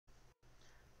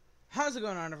How's it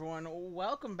going on, everyone?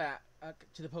 Welcome back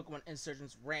to the Pokemon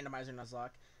Insurgence Randomizer Nuzlocke.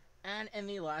 And in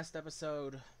the last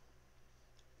episode,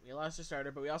 we lost our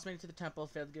starter, but we also made it to the temple,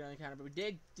 failed to get an encounter, but we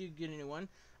did get a new one,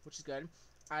 which is good.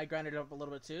 I grinded it up a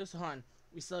little bit too, so hold on.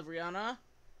 We still have Rihanna.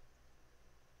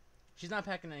 She's not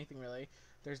packing anything, really.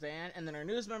 There's Diane, and then our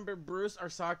newest member, Bruce, our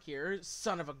sock here,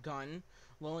 son of a gun.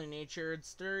 Lonely natured,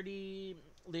 sturdy,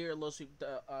 Lear, low sweep,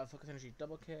 focus energy,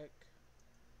 double kick.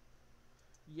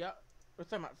 Yep. We're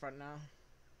talking about front now.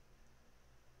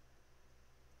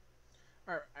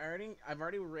 Alright, I've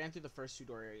already ran through the first two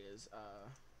door areas.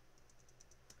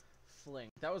 Fling.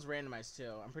 That was randomized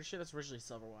too. I'm pretty sure that's originally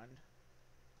Silver Wand.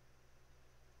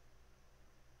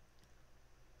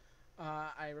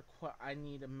 I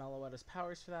need a Meloetta's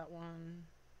powers for that one.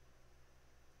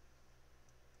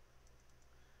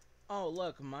 Oh,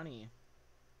 look, money.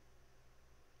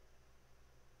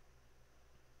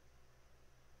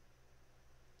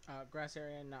 Grass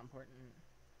area, not important.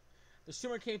 There's 2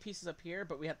 more cave pieces up here,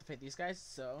 but we have to fight these guys,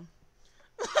 so...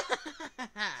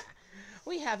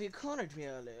 We have you cornered,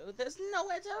 Riolu. There's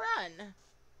nowhere to run.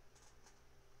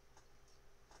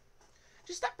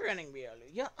 Just stop running, Riolu.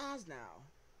 You're ours now.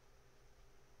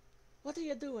 What are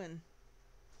you doing?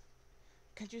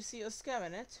 Can't you see you're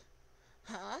scaring it?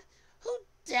 Huh? Who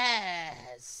dares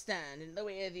stand in the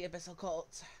way of the Abyssal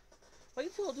Cult? Will you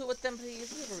pull do with them,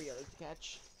 please? We have a Riolu to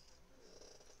catch.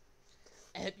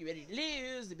 I hope you're ready to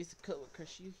lose. The Abyssal Cult will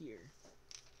crush you here.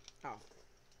 Oh.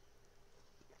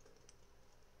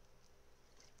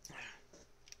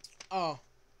 Oh.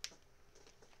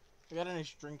 I got a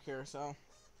nice drink here, so.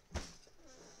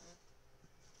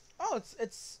 Oh,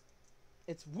 it's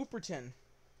Wooperton.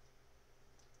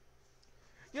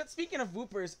 You know, speaking of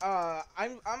Woopers,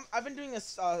 I've been doing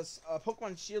this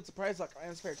Pokemon Shield surprise luck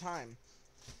in spare time.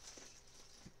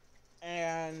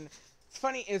 And it's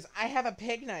funny is I have a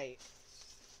Pignite.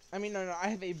 I mean, no, I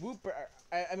have a Wooper.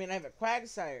 I mean, I have a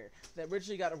Quagsire that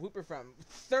originally got a Wooper from.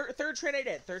 Third trade I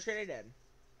did.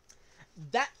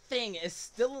 That thing is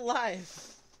still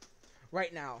alive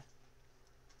right now.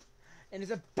 And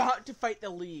is about to fight the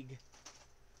League.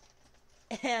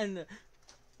 And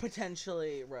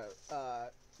potentially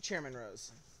Chairman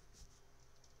Rose.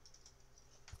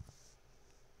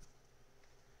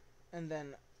 And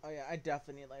then, oh yeah, I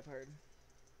definitely need Liepard.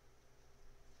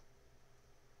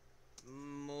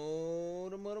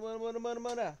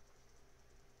 Moda.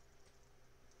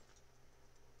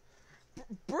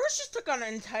 Bruce just took on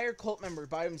an entire cult member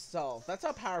by himself. That's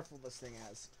how powerful this thing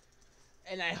is.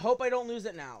 And I hope I don't lose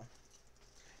it now.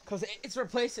 Because it's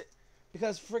replaced it.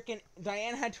 Because freaking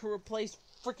Diane had to replace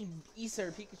freaking Issa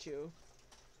or Pikachu.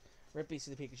 Rip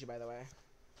Issa the Pikachu, by the way.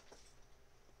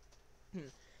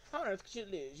 How on earth could you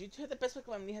lose? You had the best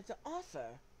Pokemon we had to offer.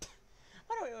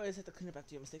 Why do I always have to clean up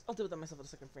after your mistakes? I'll deal with them myself in a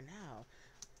second. For now,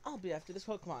 I'll be after this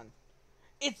Pokemon.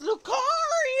 It's Lucario!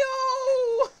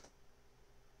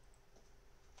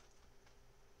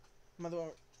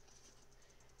 Mother...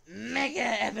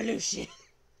 Mega Evolution!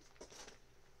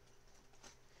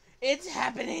 It's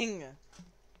happening!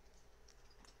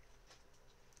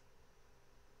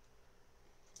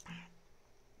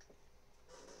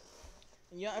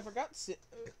 Yeah, I forgot...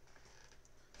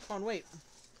 Hold on, wait.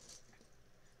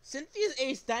 Cynthia's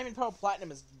Ace Diamond Pearl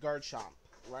Platinum is Garchomp,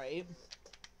 right?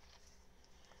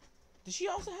 Did she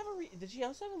also have a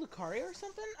Lucario or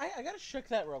something? I gotta check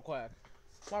that real quick.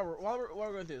 While we're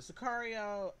going through this.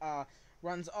 Lucario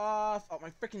runs off. Oh, my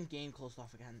freaking game closed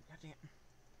off again. God damn.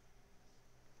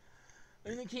 I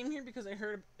only came here because I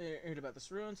heard about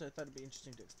this ruin, so I thought it'd be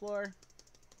interesting to explore.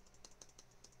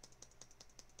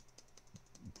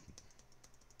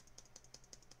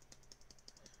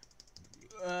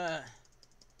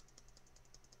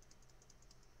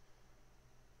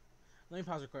 Let me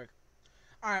pause real quick.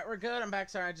 Alright, we're good. I'm back.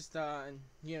 Sorry, I just,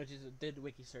 just did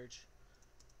wiki search.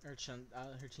 Her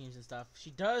teams and stuff.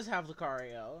 She does have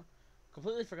Lucario.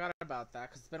 Completely forgot about that,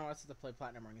 because it's been a while since I played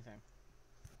Platinum or anything.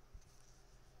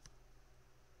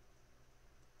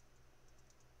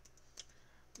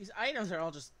 These items are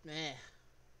all just, meh.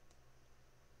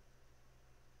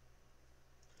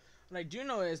 What I do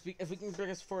know is, if we can bring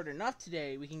us forward enough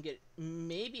today, we can get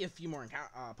maybe a few more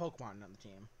Pokemon on the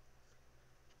team.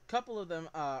 A couple of them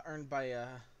earned by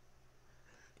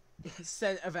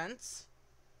said events.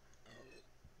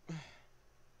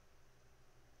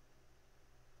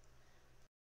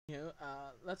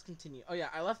 Let's continue. Oh yeah,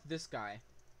 I left this guy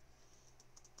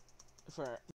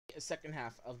for a second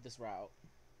half of this route.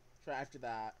 For after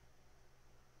that.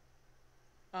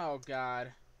 Oh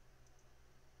god.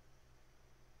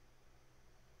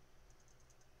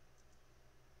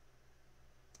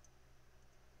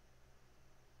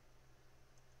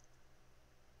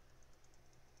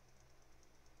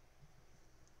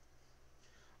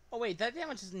 Oh wait, that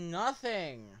damage is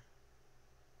nothing.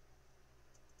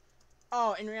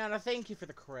 Oh, and Rihanna, thank you for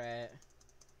the crit.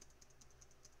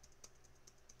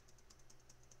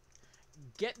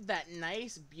 Get that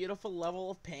nice, beautiful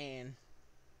level of pain.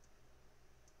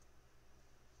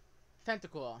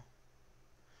 Tentacle.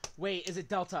 Wait, is it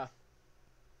Delta?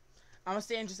 I'm gonna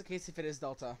stand just in case if it is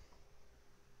Delta.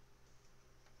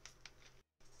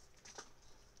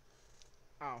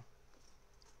 Oh.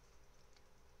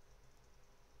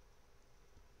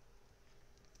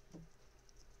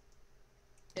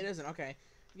 It isn't, okay.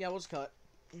 Yeah, we'll just kill it.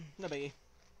 No biggie.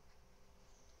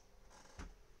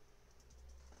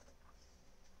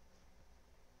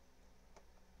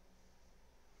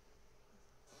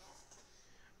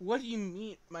 What do you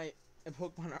mean my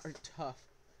Pokemon are tough?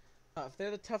 They're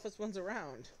the toughest ones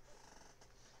around.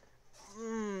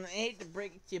 I hate to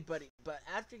break it to you, buddy, but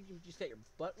after you just got your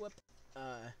butt whipped, you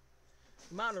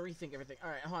might want to rethink everything.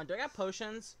 Alright, hold on. Do I got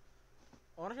potions?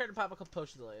 I want to try to pop a couple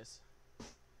potion delays.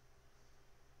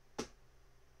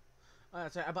 Oh,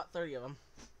 that's right. I bought 30 of them.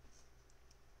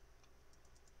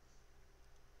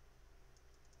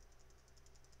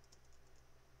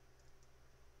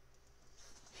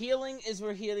 Healing is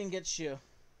where healing gets you.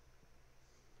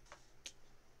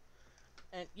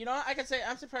 And you know what? I can say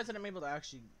I'm surprised that I'm able to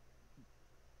actually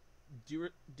do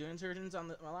Insurgence on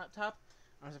my laptop.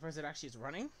 I'm surprised it actually is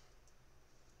running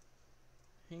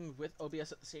with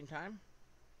OBS at the same time.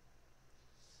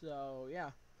 So yeah.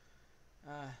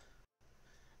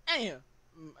 Anywho,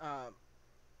 my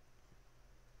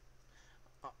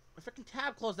freaking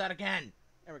tab closed that again.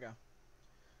 There we go.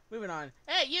 Moving on.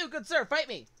 Hey, you, good sir, fight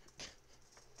me.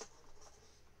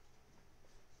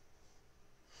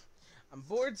 I'm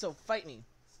bored, so fight me.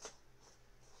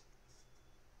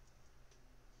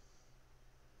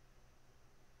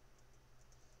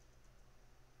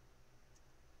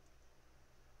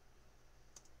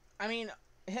 I mean,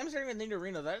 him starting with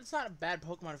Nidorino, that's not a bad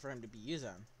Pokemon for him to be using.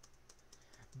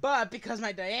 But because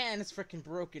my Diane is freaking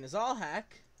broken as all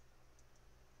heck.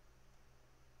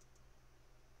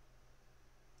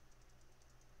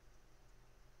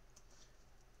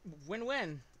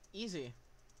 Win-win. Easy.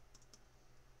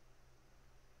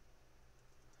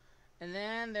 And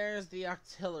then there's the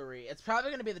Octillery. It's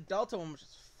probably going to be the Delta one, which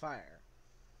is fire.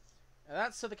 If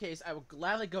that's so the case, I will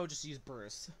gladly go just use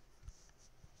Burst.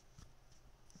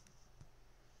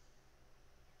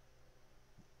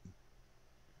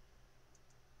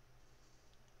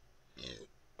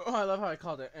 Oh, I love how I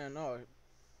called it. And oh,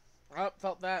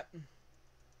 felt that.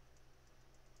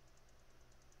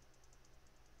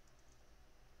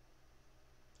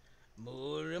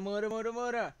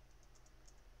 Mura.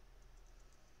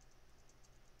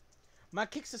 My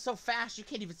kicks are so fast, you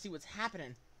can't even see what's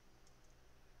happening.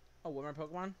 Oh, one more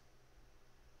Pokemon?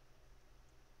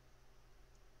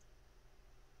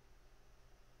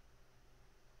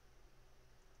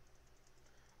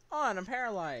 Oh, and I'm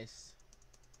paralyzed.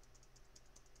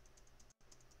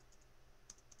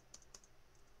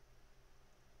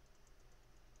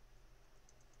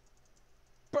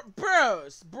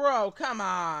 Bro, come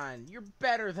on. You're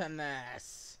better than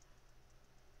this.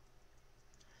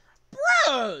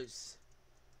 Bros!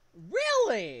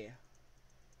 Really?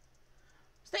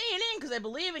 Staying in because I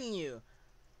believe in you.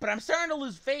 But I'm starting to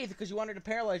lose faith because you wanted to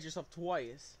paralyze yourself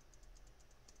twice.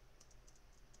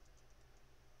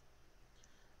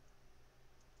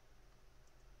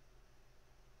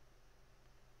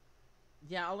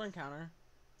 Yeah, I'll learn counter.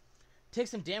 Take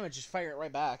some damage, just fire it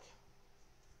right back.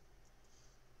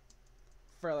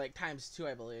 For like ×2,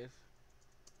 I believe.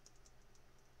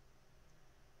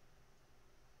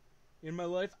 In my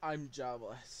life, I'm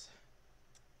jobless.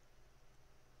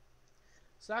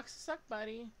 Sucks to suck,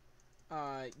 buddy.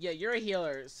 Yeah, you're a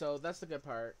healer, so that's the good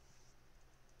part.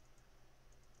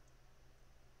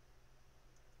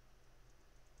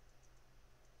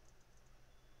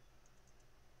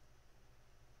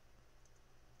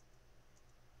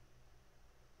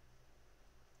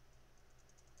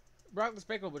 Rock is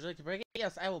breakable. Would you like to break it?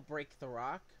 Yes, I will break the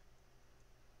rock.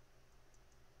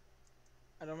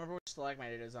 I don't remember which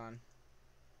stalagmite it is on.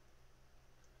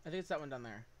 I think it's that one down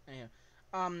there. Anyway.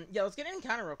 Yeah, let's get an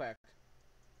encounter real quick.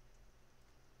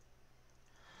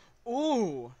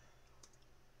 Ooh.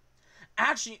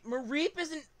 Actually, Mareep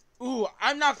isn't... Ooh,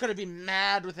 I'm not gonna be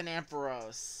mad with an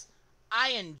Ampharos. I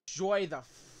enjoy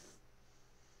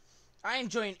I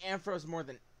enjoy an Ampharos more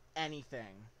than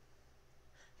anything.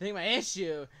 I think my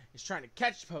issue is trying to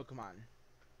catch Pokemon.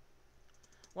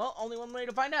 Well, only one way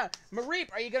to find out.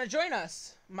 Mareep, are you gonna join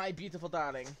us? My beautiful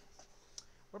darling.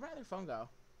 Where'd my other phone go?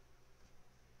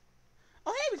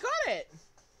 Oh, hey, we got it!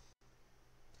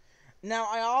 Now,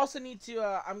 I also need to,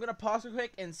 I'm gonna pause real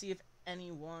quick and see if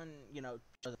anyone, you know.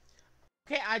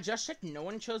 Okay, I just checked. No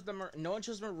one chose the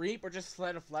Mareep or just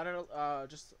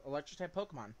just electric type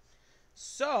Pokemon.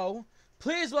 So,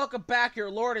 please welcome back your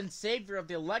Lord and Savior of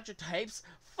the electric types,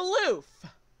 Floof.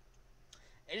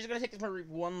 It's just gonna take this Mareep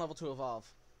 1 level to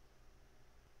evolve.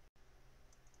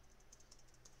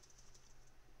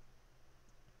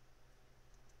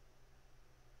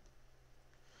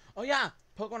 Oh yeah,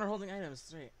 Pokemon are holding items.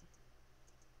 That's right.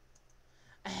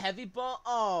 A heavy ball?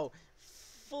 Oh,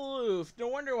 Floof. No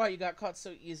wonder why you got caught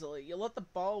so easily. You let the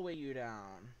ball weigh you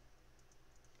down.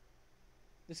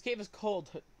 This cave is cold.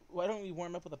 Why don't we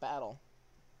warm up with a battle?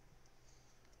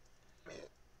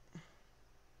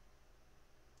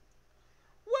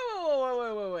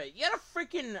 Wait. You got a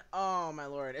freaking... Oh, my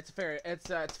lord. It's a fairy.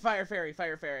 It's Fire Fairy.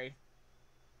 Fire Fairy.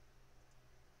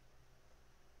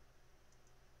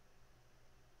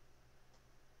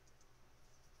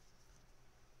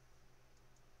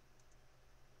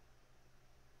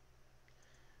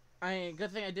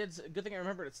 Good thing I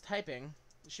remembered its typing.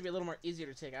 It should be a little more easier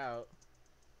to take out.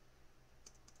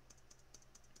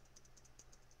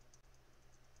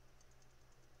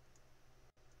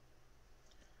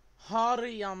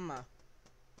 Hariyama.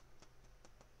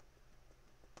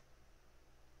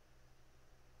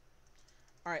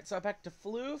 Alright, so back to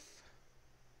Floof.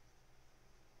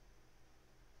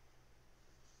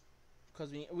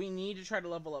 Because we need to try to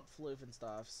level up Floof and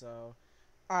stuff, so...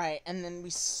 Alright, and then we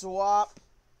swap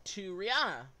to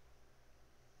Rihanna.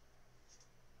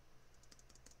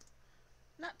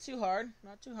 Not too hard.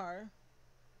 Not too hard.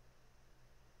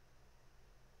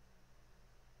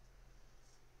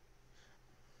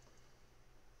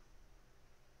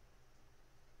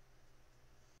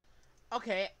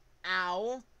 Okay,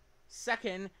 ow.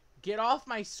 Second, get off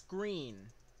my screen.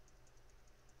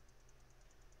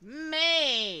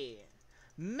 May!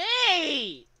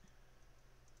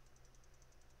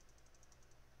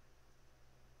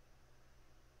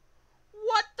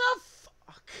 What the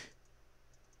fuck?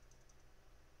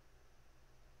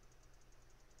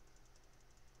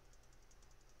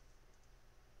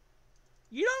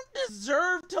 You don't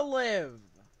deserve to live.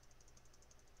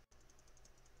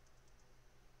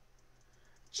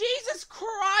 Jesus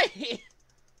Christ!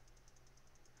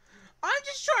 I'm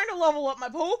just trying to level up my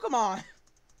Pokemon.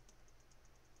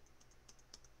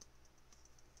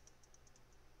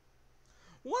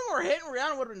 One more hit and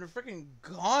Rihanna would have been a freaking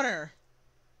goner.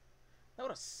 That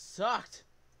would have sucked.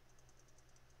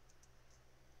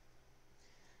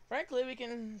 Frankly, we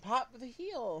can pop the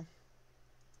heal.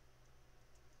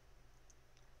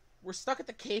 We're stuck at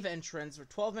the cave entrance. We're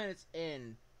 12 minutes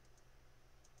in.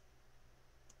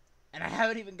 And I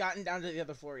haven't even gotten down to the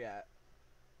other floor yet.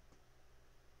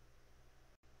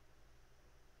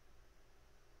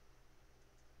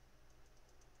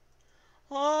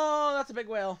 Oh, that's a big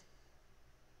whale.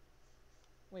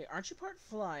 Wait, aren't you part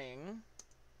flying?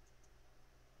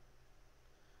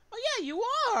 Oh yeah, you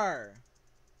are!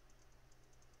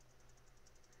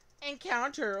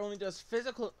 Encounter only does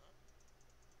physical...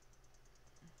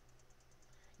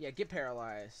 Yeah, get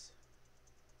paralyzed.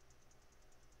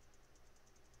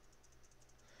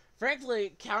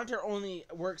 Frankly, counter only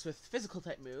works with physical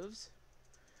type moves.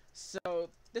 So,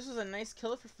 this was a nice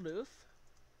killer for Floof.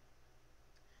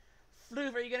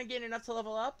 Floof, are you gonna gain enough to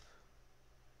level up?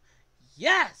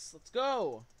 Yes! Let's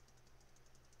go!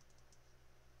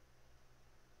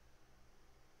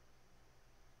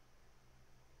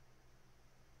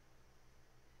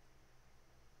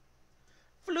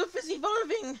 Floof is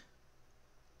evolving!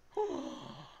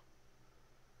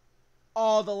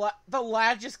 Oh, the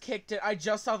lag just kicked it. I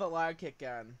just saw the lag kick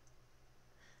in.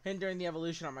 Hindering the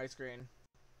evolution on my screen.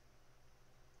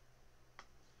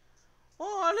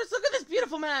 Oh, let's look at this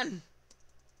beautiful man!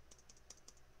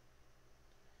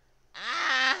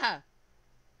 Ah!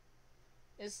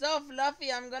 It's so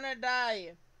fluffy, I'm gonna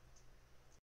die.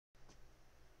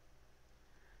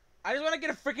 I just want to get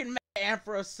a freaking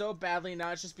Ampharos so badly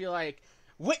now. It's just be like,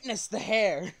 witness the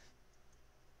hair.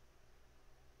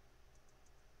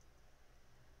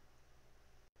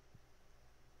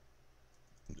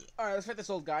 Alright, let's fight this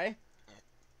old guy.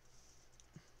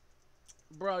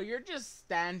 Bro, you're just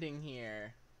standing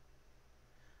here.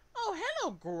 Oh,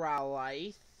 hello,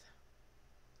 Growlithe.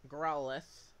 Growlithe.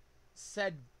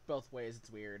 Said both ways, it's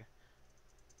weird.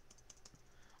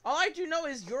 All I do know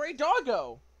is you're a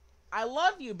doggo. I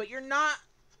love you, but you're not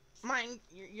mine.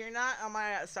 You're not on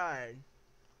my side.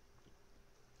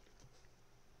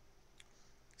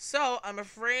 So, I'm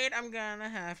afraid I'm gonna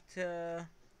have to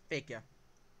fake you.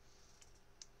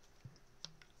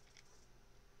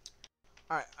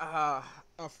 Alright,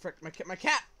 oh frick, my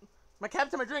cap! My cap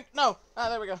to my drink! No! Ah,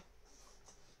 there we go.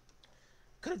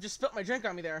 Could have just spilt my drink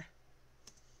on me there.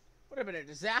 Would have been a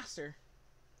disaster.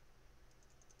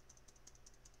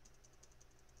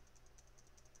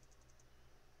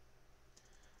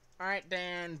 Alright,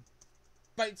 Dan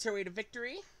fights her way to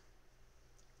victory.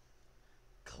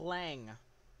 Clang.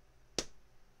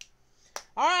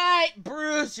 Alright,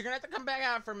 Bruce, you're gonna have to come back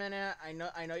out for a minute. I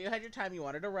know you had your time. You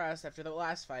wanted to rest after the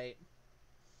last fight.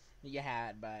 You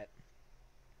had, but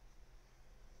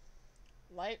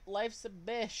life's a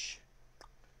bish.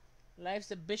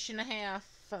 Life's a bish and a half.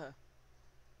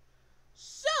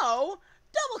 So,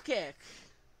 double kick.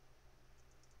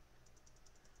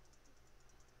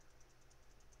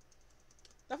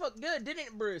 That felt good, didn't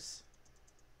it, Bruce?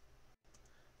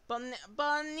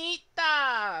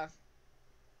 Bonita!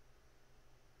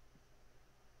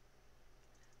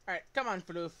 Alright, come on,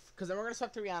 Floof. Because then we're going to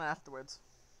swap to Rihanna afterwards.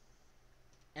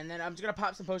 And then I'm just going to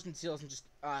pop some potions to heal and just,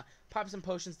 pop some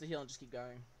potions to heal and just keep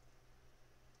going.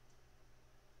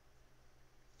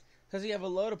 Because we have a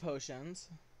load of potions.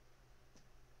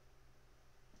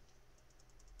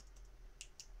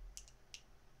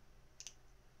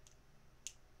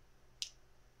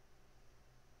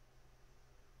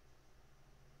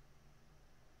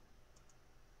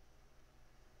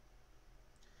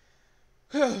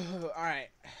 Alright.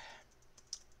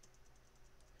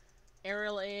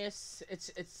 Aerial Ace.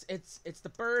 It's the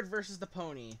bird versus the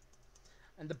pony.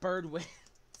 And the bird wins.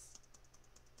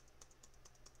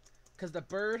 Because the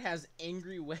bird has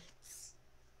angry wits.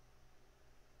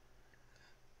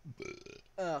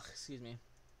 Ugh, excuse me.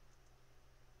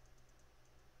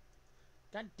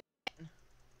 God damn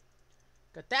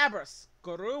it. Cadabras,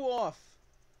 screw off.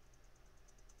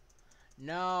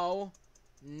 No.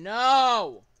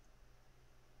 No!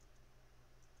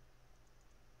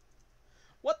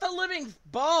 What the living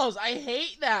balls? I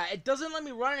hate that. It doesn't let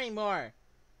me run anymore.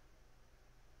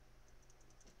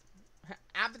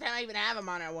 Half the time I even have him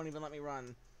on, it won't even let me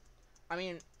run. I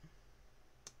mean,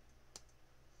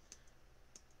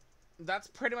 that's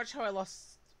pretty much how I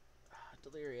lost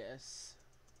Delirious.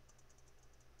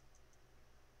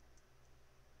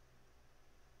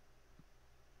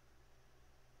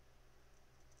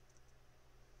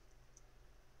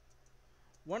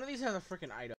 One of these has a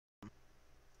freaking item.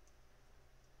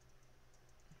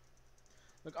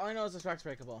 Look, all I know is this rock's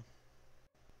breakable.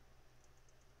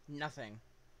 Nothing.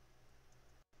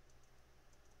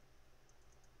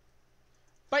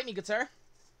 Bite me, good sir.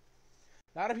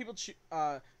 A lot of people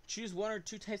choose one or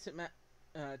two types of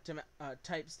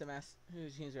types to mess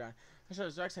whose teams are on. I show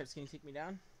those rock types. Can you take me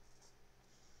down?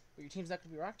 But your team's not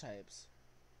gonna be rock types.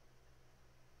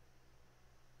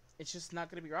 It's just not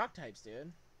gonna be rock types,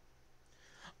 dude.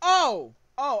 Oh!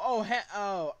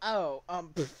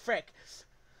 Frick.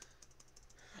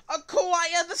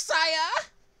 Acquire the sire!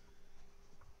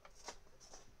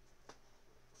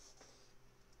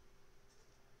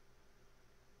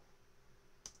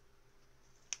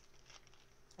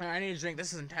 I need a drink.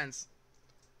 This is intense.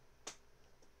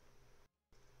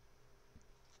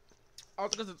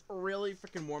 Also because it's really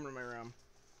freaking warm in my room.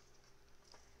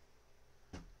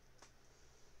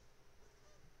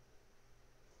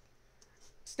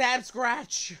 Stab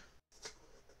scratch!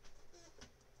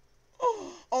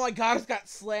 Oh my god, it's got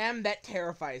slam. That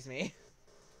terrifies me.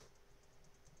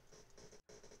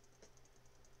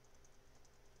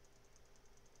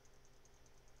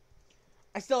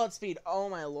 I still had speed. Oh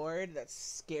my lord, that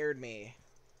scared me.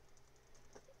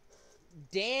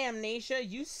 Damn, Nasha,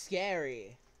 you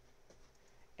scary.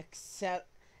 Excelgor.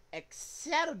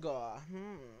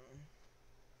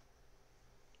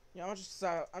 Yeah, I'm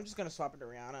just gonna swap it to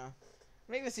Rihanna.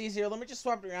 Make this easier. Let me just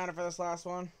swap to Rihanna for this last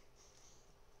one.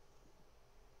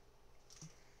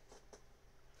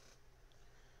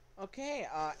 Okay,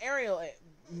 Aerial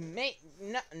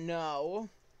no.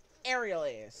 Aerial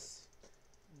Ace.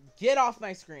 Get off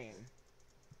my screen.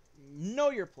 Know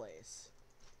your place.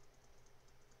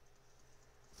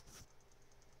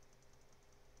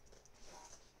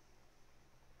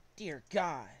 Dear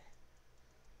God.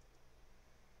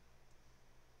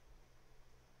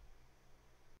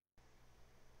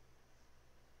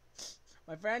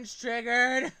 My friend's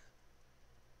triggered.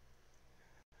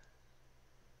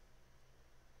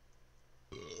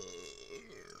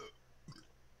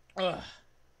 Ugh.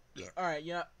 Alright,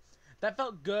 yeah. That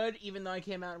felt good, even though I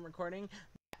came out in recording.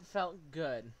 That felt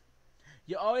good.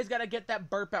 You always gotta get that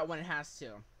burp out when it has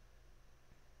to.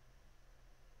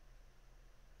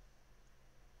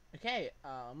 Okay,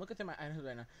 I'm looking through my items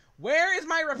right now. Where is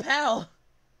my repel?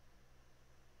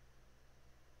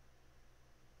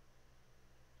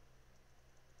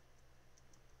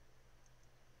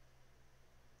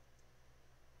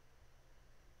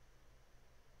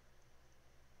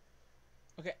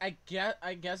 Okay,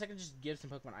 I guess I can just give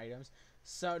some Pokemon items.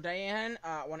 So Diane,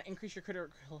 want to increase your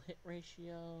critical hit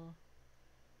ratio?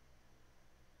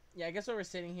 Yeah, I guess while we're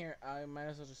sitting here, I might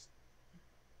as well just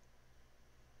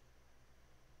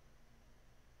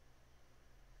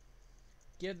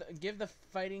give the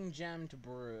fighting gem to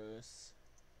Bruce.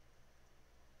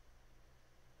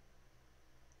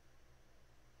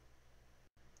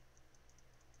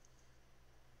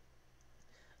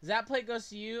 That plate goes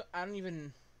to you. I don't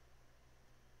even.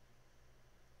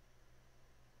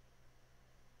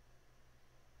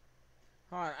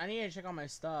 Hold on, I need to check all my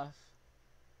stuff.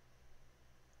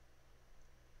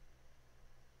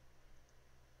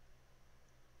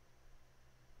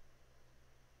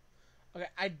 Okay,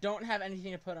 I don't have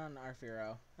anything to put on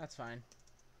Arphiro. That's fine.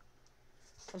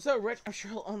 I'm so rich, I'm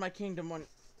sure he'll own my kingdom one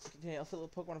day. I'll fill a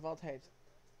Pokemon of all types.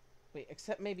 Wait,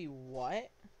 except maybe what?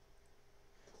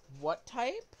 What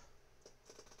type?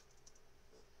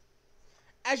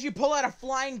 As you pull out a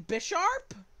flying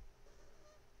Bisharp?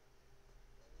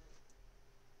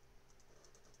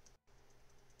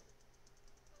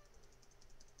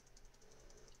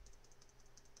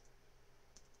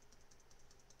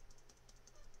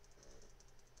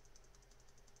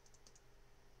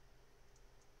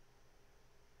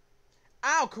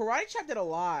 Ow, Karate Chop did a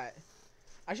lot.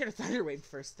 I should have Thunder Wave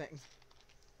first thing.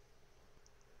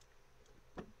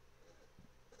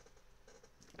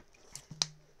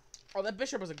 Oh, that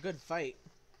Bishop was a good fight.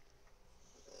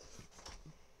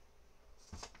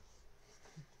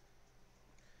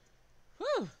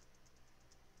 Whew.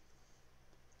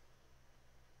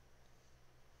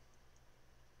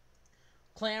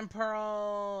 Clan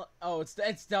Pearl. Oh,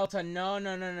 it's Delta.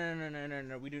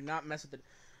 No. We do not mess with the.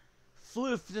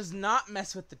 Floof does not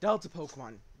mess with the Delta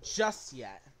Pokemon just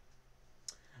yet.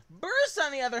 Bruce,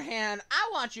 on the other hand, I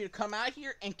want you to come out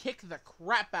here and kick the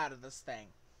crap out of this thing.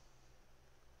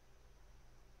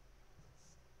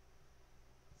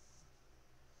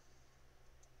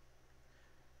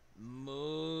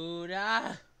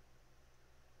 Muda.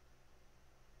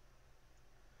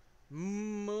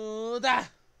 Muda.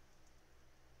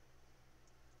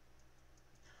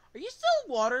 Are you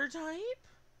still water type?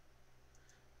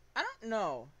 I don't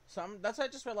know. So that's why I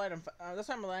just relied on. That's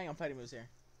why I'm relying on fighting moves here.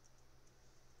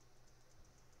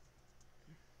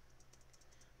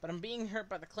 But I'm being hurt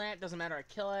by the clamp. Doesn't matter. I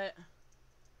kill it.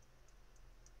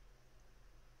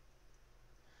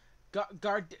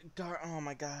 Guard. Oh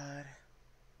my god.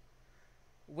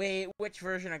 Wait, which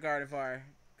version of Gardevoir?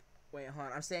 Wait, hold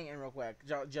on. I'm staying in real quick.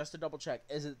 Just to double check.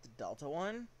 Is it the Delta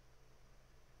one?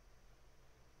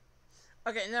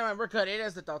 Okay, never mind. We're good. It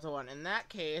is the Delta one. In that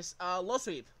case, low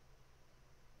sweep.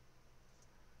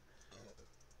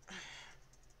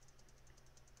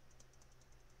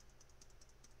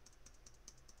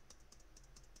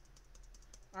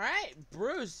 All right,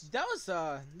 Bruce. That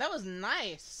was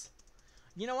nice.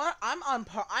 You know what? I'm on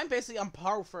par. I'm basically on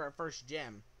par for our first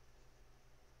gym.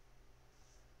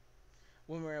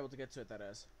 When we're able to get to it, that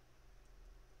is.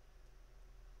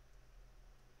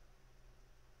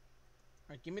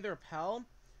 Alright, give me the repel.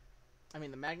 I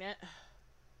mean the magnet.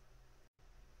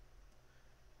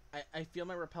 I feel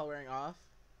my repel wearing off.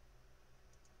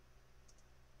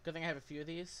 Good thing I have a few of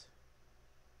these.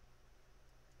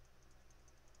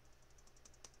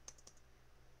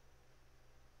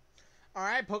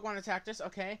 Alright, Pokemon attacked us.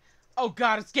 Okay. Oh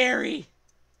god, it's Gary!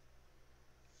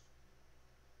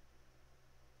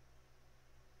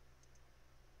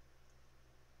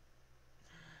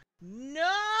 No!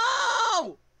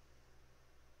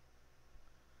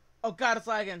 Oh god, it's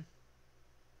lagging.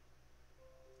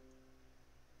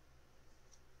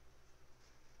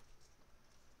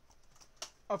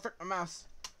 Oh, frick, my mouse.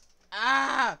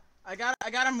 Ah! I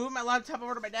gotta move my laptop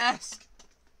over to my desk.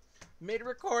 Mid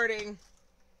recording.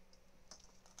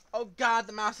 Oh god,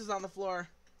 the mouse is on the floor.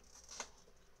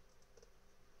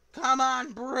 Come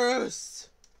on, Bruce!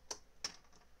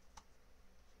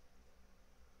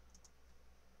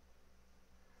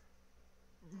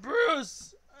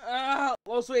 Bruce!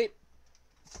 Low sweep.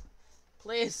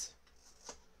 Please.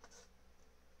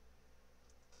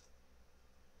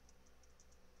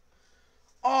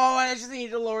 Oh, I just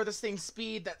need to lower this thing's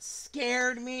speed. That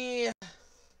scared me.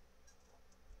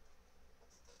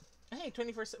 Hey,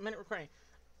 24-minute recording.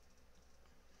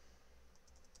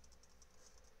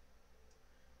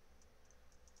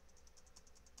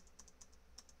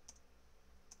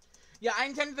 Yeah, I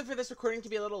intended for this recording to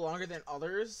be a little longer than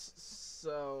others,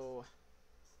 so...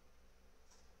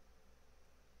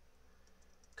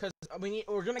 Because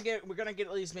we're gonna get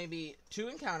at least maybe 2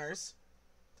 encounters.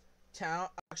 Town,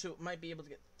 actually, might be able to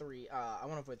get 3. I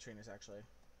want to avoid trainers, actually.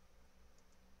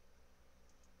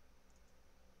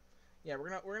 Yeah, we're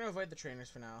gonna avoid the trainers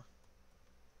for now.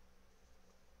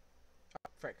 Oh,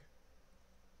 frick.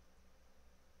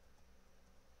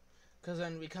 Because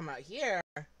when we come out here,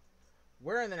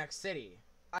 we're in the next city.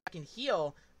 I can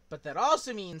heal, but that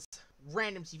also means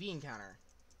random TV encounter.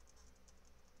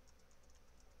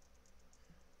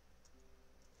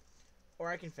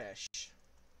 Or I can fish.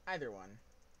 Either one.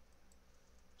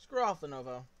 Screw off,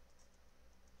 Lenovo.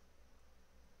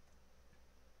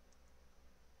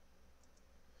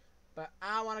 But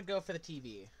I want to go for the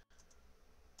TV.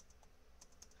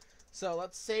 So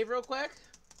let's save real quick.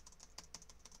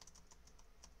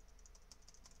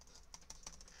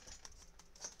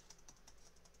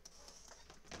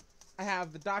 I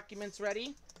have the documents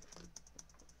ready.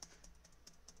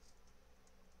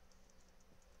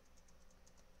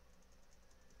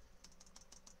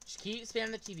 Just keep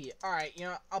spamming the TV. Alright, you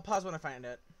know, I'll pause when I find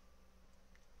it.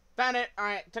 Found it!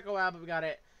 Alright, took a while, but we got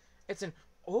it. It's in...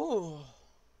 Oh!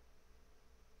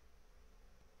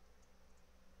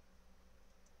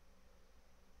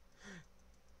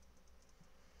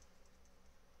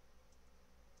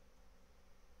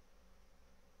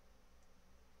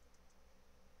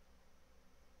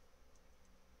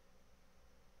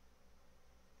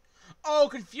 Oh,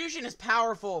 confusion is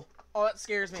powerful! Oh, that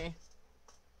scares me.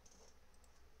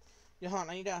 Yo, hold on,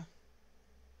 I need to...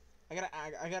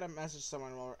 I gotta message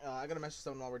someone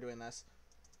while we're doing this.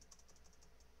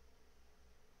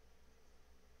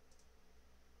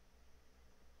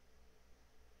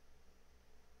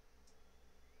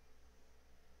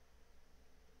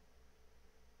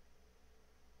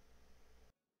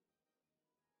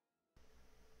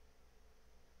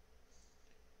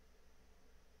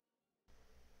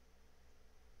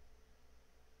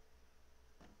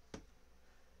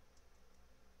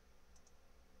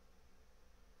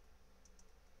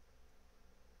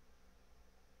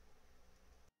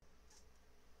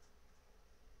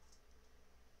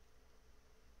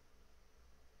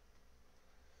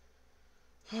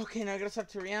 Okay, now I gotta talk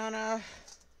to Rihanna.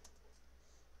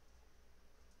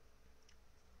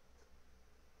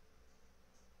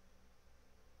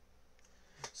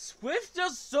 Swift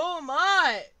does so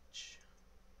much!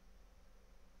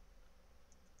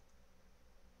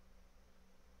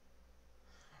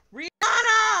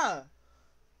 Rihanna!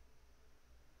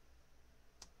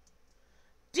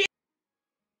 Damn!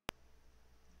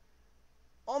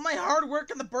 All my hard work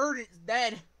and the bird is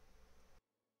dead.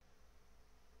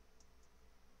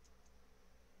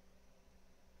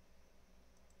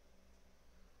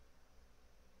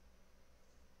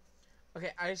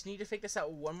 Okay, I just need to fake this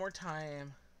out one more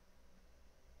time.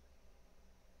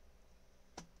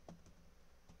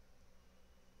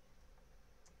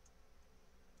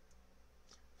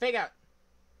 Fake out.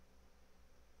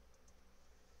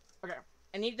 Okay,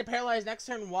 I need to paralyze next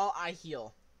turn while I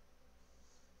heal.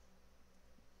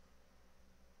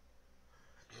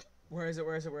 Where is it?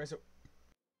 Where is it? Where is it?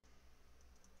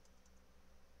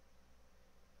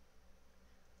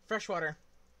 Freshwater.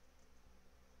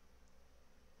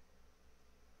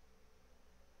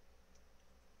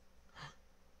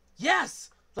 Yes!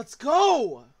 Let's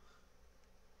go!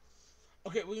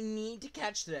 Okay, we need to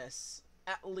catch this.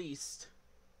 At least.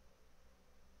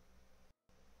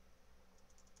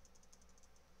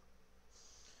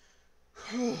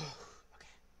 Okay.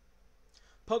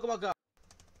 Pokeball go.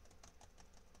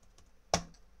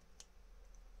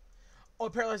 Oh,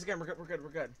 paralyzed again. We're good, we're good, we're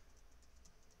good.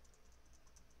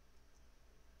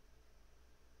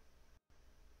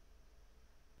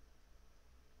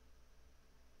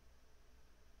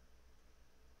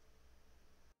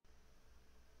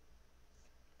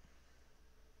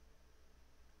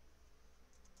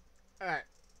 Alright.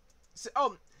 So,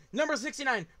 oh, number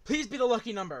 69. Please be the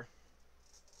lucky number.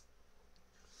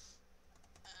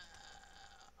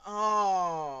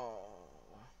 Oh.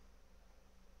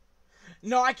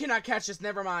 No, I cannot catch this.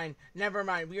 Never mind. Never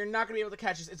mind. We are not going to be able to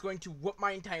catch this. It's going to whoop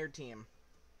my entire team.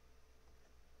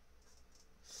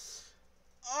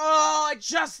 Oh, I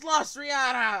just lost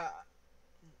Rihanna.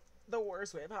 The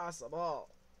worst way possible.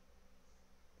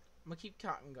 I'm going to keep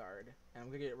Cotton Guard. And I'm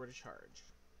going to get rid of Charge.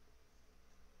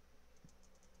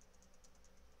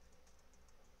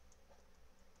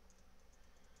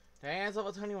 Diane's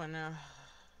level 21 now.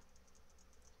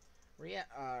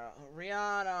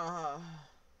 Rihanna.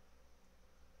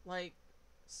 Like,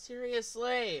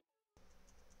 seriously.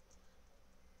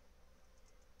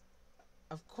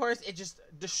 Of course, it just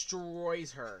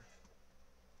destroys her.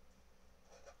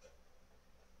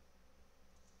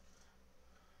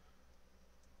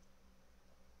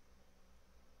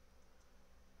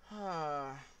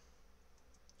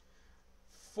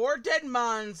 Four dead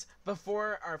mons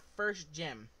before our first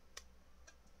gym.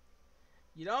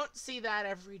 You don't see that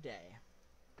every day.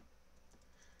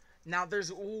 Now, there's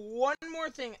one more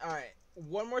thing. Alright,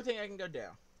 one more thing I can go do.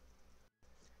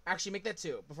 Actually, make that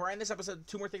 2. Before I end this episode,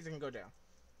 2 more things I can go do.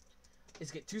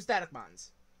 Is get 2 static bonds.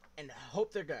 And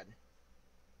hope they're good.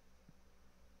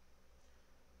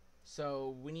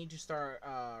 So, we need to start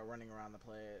running around the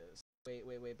place.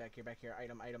 Wait, back here.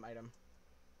 Item.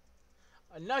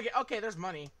 A nugget. Okay, there's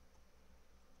money.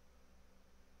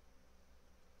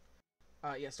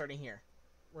 Yeah, starting here.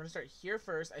 We're gonna start here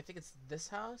first. I think it's this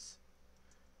house.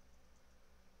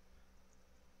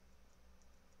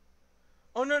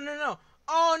 Oh, no.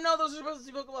 Oh, no, those are supposed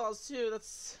to be Pokeballs, too.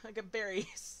 That's, I get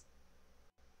berries.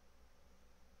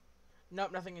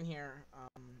 Nope, nothing in here.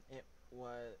 It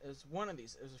was one of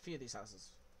these. It was a few of these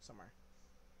houses somewhere.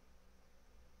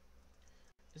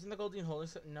 Isn't the Goldeen Holy?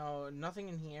 No, nothing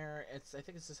in here. I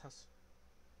think it's this house.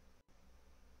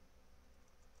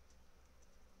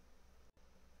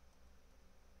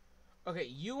 Okay,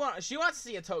 she wants to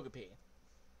see a Togepi.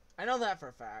 I know that for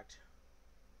a fact.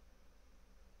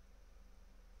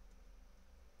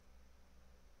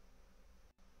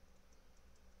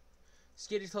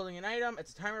 Skitty's holding an item.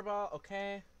 It's a timer ball.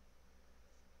 Okay.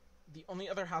 The only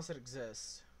other house that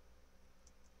exists.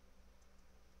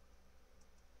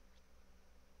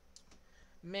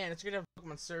 Man, it's great to have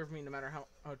Pokemon serve me no matter how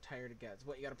tired it gets.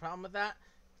 What, you got a problem with that?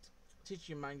 Teach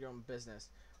you to mind your own business.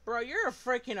 Bro, you're a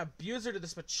freaking abuser to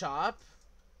this Machop.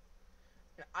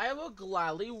 And I will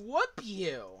gladly whoop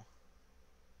you.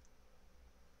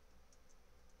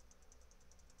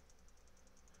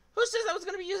 Who says I was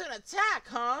going to be using an attack,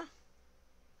 huh?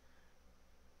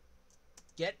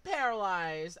 Get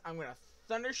paralyzed. I'm going to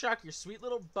Thunder Shock your sweet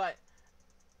little butt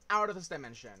out of this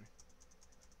dimension.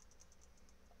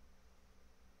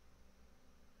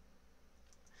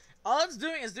 All it's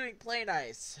doing is doing plain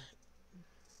ice.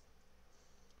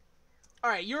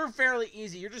 Alright, you're fairly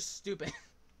easy. You're just stupid.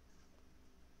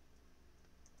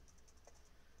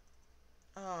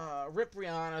 Rip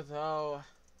Rihanna, though.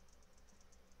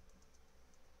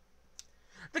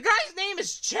 The guy's name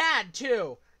is Chad,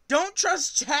 too. Don't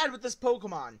trust Chad with this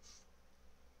Pokemon.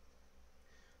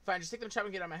 Fine, just take them Chad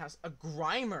and get out of my house. A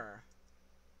Grimer.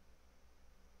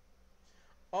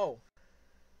 Oh.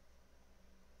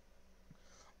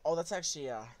 Oh, that's actually,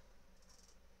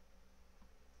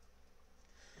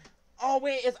 Oh,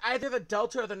 wait, it's either the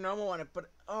Delta or the normal one, but,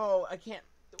 oh, I can't...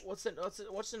 What's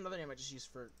another name I just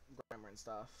used for Grimer and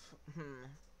stuff?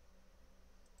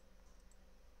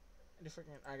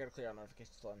 I gotta clear out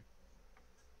notifications on.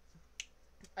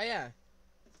 Oh, yeah.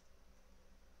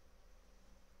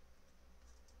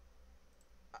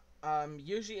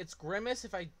 Usually it's Grimace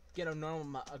if I get a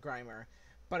normal Grimer,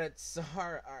 but it's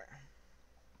hard.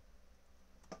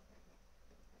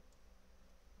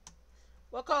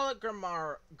 We'll call it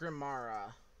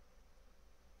Grimara.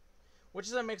 Which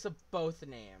is a mix of both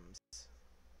names.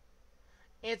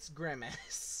 It's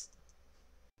Grimace.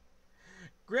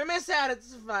 Grimace at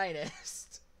its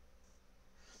finest.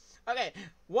 Okay,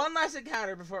 one last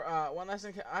encounter before,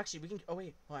 actually, we can, oh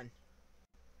wait, hold on.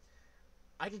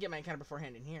 I can get my encounter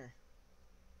beforehand in here.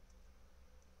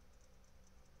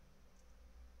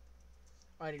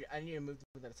 Oh, I need to move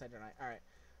that aside, don't I?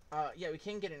 Alright. Yeah, we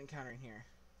can get an encounter in here.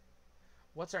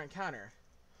 What's our encounter?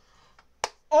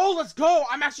 Oh, let's go!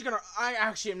 I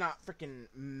actually am not freaking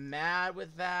mad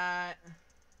with that.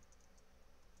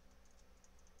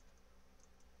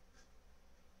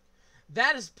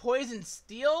 That is Poison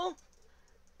Steel.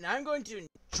 Now I'm going to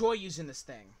enjoy using this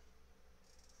thing.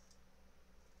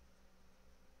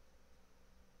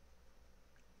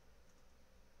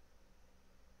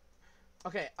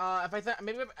 Okay, I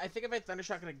think if I Thunder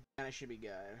Shock it again, I should be good.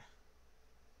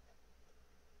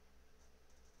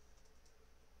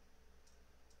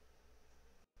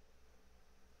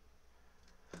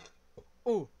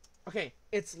 Ooh, okay,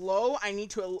 it's low. I need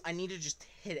to just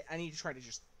hit it. I need to try to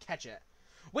just catch it.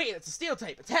 Wait, it's a steel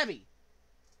type. It's heavy.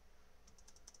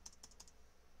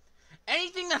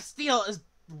 Anything that's steel is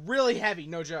really heavy,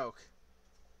 no joke.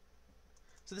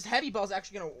 So this heavy ball is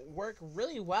actually gonna work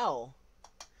really well.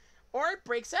 Or it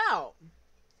breaks out.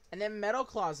 And then Metal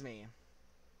Claws me.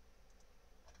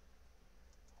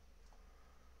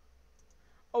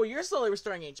 Oh, you're slowly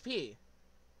restoring HP.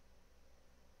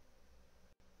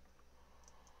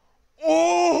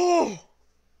 Oh!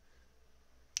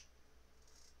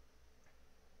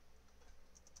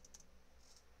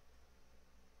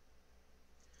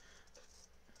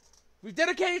 We've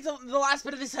dedicated the last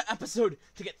bit of this episode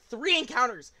to get 3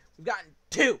 encounters. We've gotten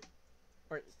 2.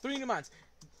 Or 3 new months.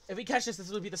 If we catch this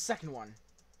will be the second one.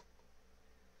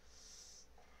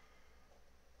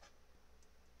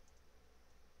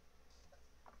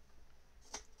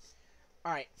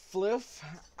 Alright, Floof,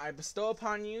 I bestow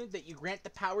upon you that you grant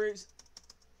the powers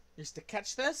just to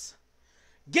catch this.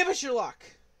 Give us your luck!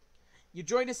 You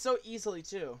joined us so easily,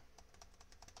 too.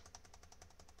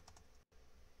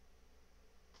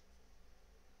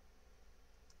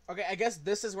 Okay, I guess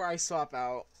this is where I swap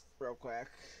out real quick.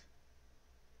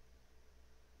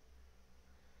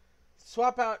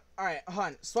 Swap out... Alright,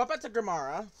 Hun, swap out to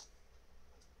Grimara.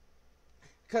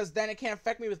 Because then it can't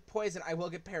affect me with poison. I will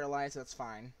get paralyzed, that's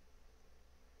fine.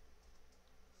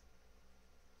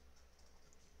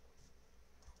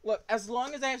 Look, as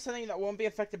long as I have something that won't be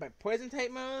affected by poison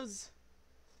type moves,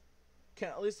 can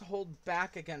at least hold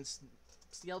back against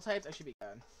steel types, I should be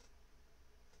good.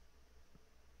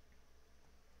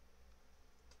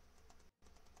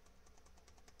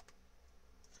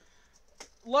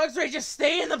 Luxray, just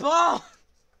stay in the ball!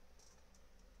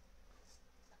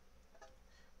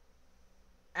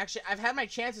 Actually, I've had my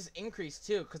chances increase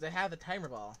too, because I have the timer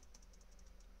ball.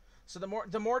 So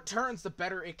the more turns, the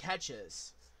better it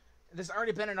catches. There's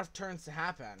already been enough turns to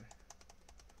happen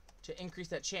to increase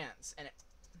that chance, and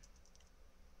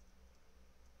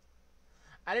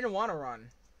I didn't want to run.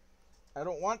 I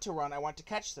don't want to run. I want to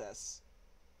catch this.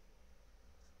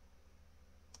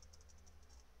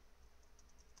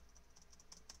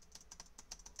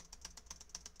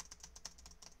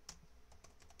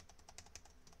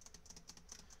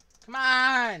 Come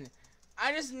on!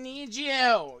 I just need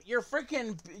you! You're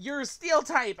a steel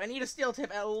type! I need a steel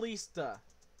type at least, of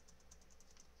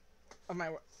my...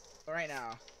 right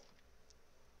now.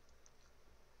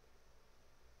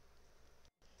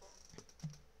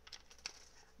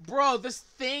 Bro, this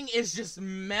thing is just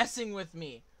messing with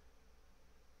me.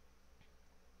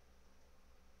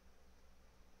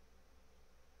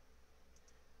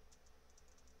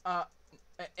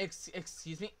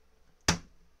 Excuse me?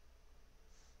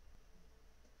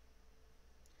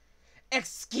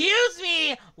 Excuse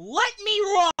me! Let me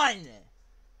run!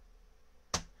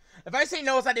 If I say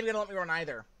no, it's not even gonna let me run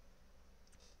either.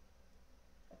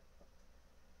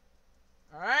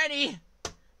 Alrighty.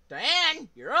 Diane,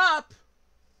 you're up!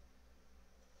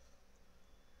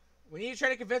 We need to try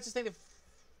to convince this thing to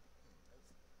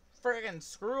friggin'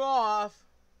 screw off.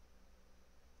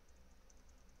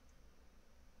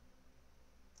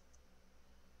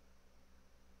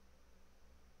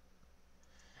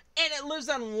 And it lives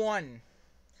on 1.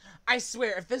 I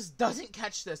swear, if this doesn't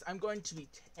catch this, I'm going to be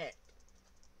ticked.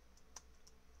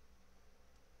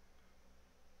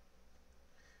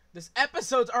 This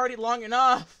episode's already long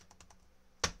enough.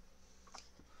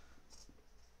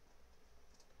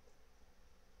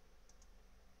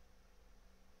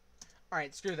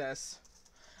 Alright, screw this.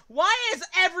 Why is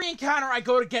every encounter I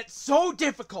go to get so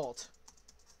difficult?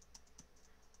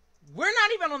 We're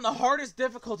not even on the hardest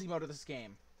difficulty mode of this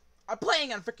game. I'm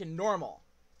playing on freaking normal.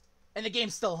 And the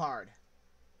game's still hard.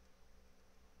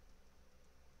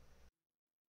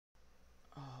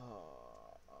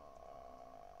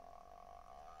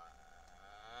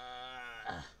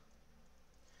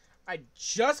 I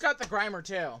just got the Grimer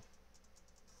too.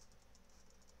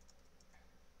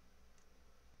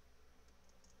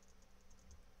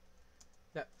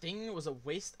 That thing was a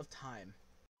waste of time.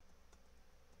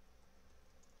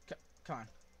 Come on.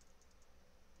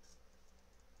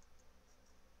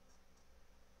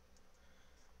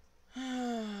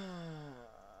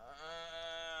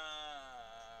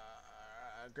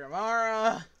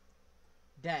 Grimara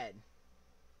dead.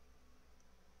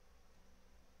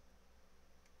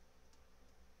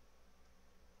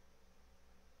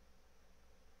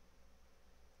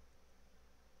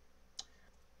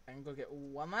 I can go get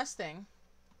one last thing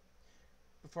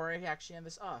before I actually end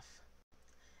this off.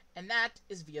 And that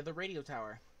is via the radio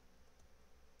tower.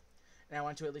 And I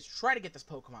want to at least try to get this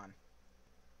Pokemon.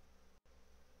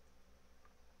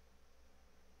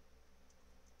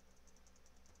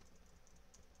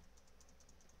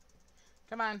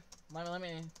 Come on, let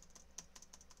me.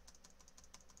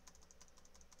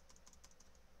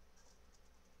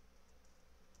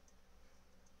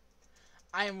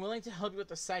 I am willing to help you with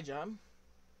the side job.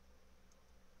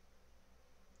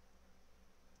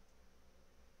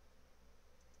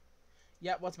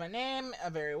 Yep, what's my name?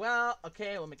 Very well.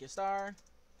 Okay, we'll make you a star.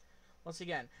 Once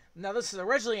again. Now, this is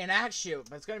originally an axe shoot,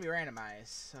 but it's going to be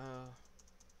randomized, so...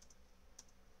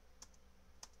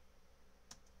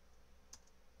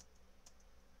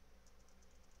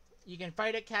 You can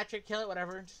fight it, catch it, kill it,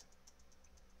 whatever.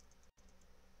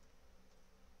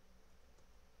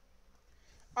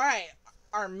 Alright,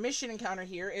 our mission encounter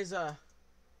here is a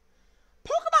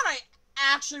Pokemon I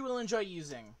actually will enjoy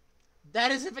using.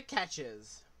 That is if it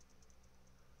catches.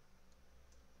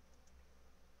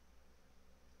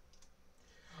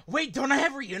 Wait, don't I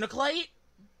have Reuniclite?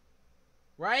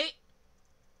 Right?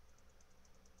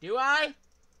 Do I?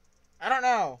 I don't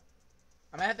know.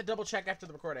 I might have to double check after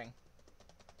the recording.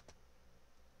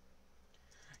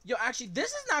 Yo, actually,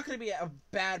 this is not going to be a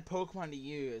bad Pokemon to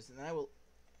use. And I will...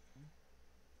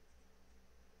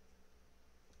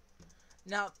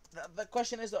 Now, the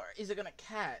question is it going to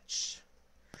catch?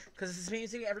 Because it seems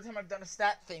to me every time I've done a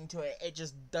stat thing to it, it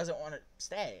just doesn't want to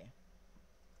stay.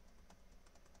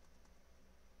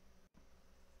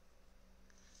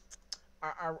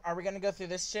 Are we going to go through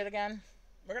this shit again?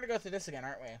 We're going to go through this again,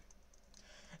 aren't we?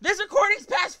 This recording's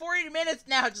past 40 minutes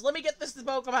now. Just let me get this to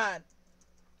Pokemon.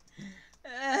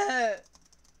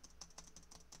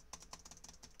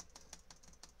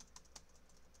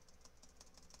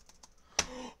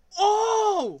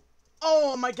 Oh!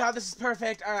 Oh my god, this is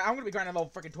perfect. Alright, I'm gonna be grinding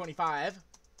level freaking 25.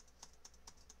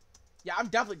 Yeah, I'm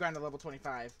definitely grinding level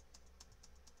 25.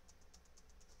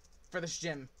 For this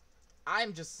gym.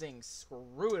 I'm just saying,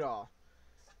 screw it all.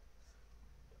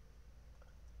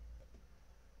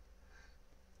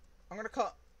 I'm gonna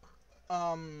call...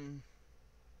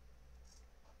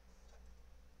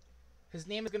 His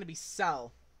name is gonna be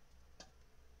Cell.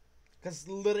 Because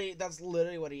literally, that's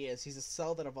literally what he is. He's a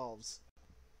cell that evolves.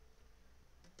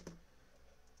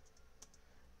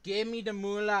 Give me the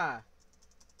moolah.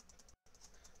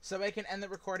 So I can end the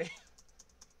recording.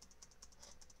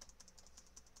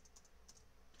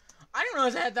 I didn't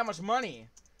realize I had that much money.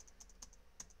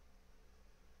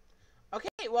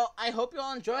 Okay, well, I hope you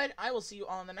all enjoyed. I will see you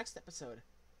all in the next episode.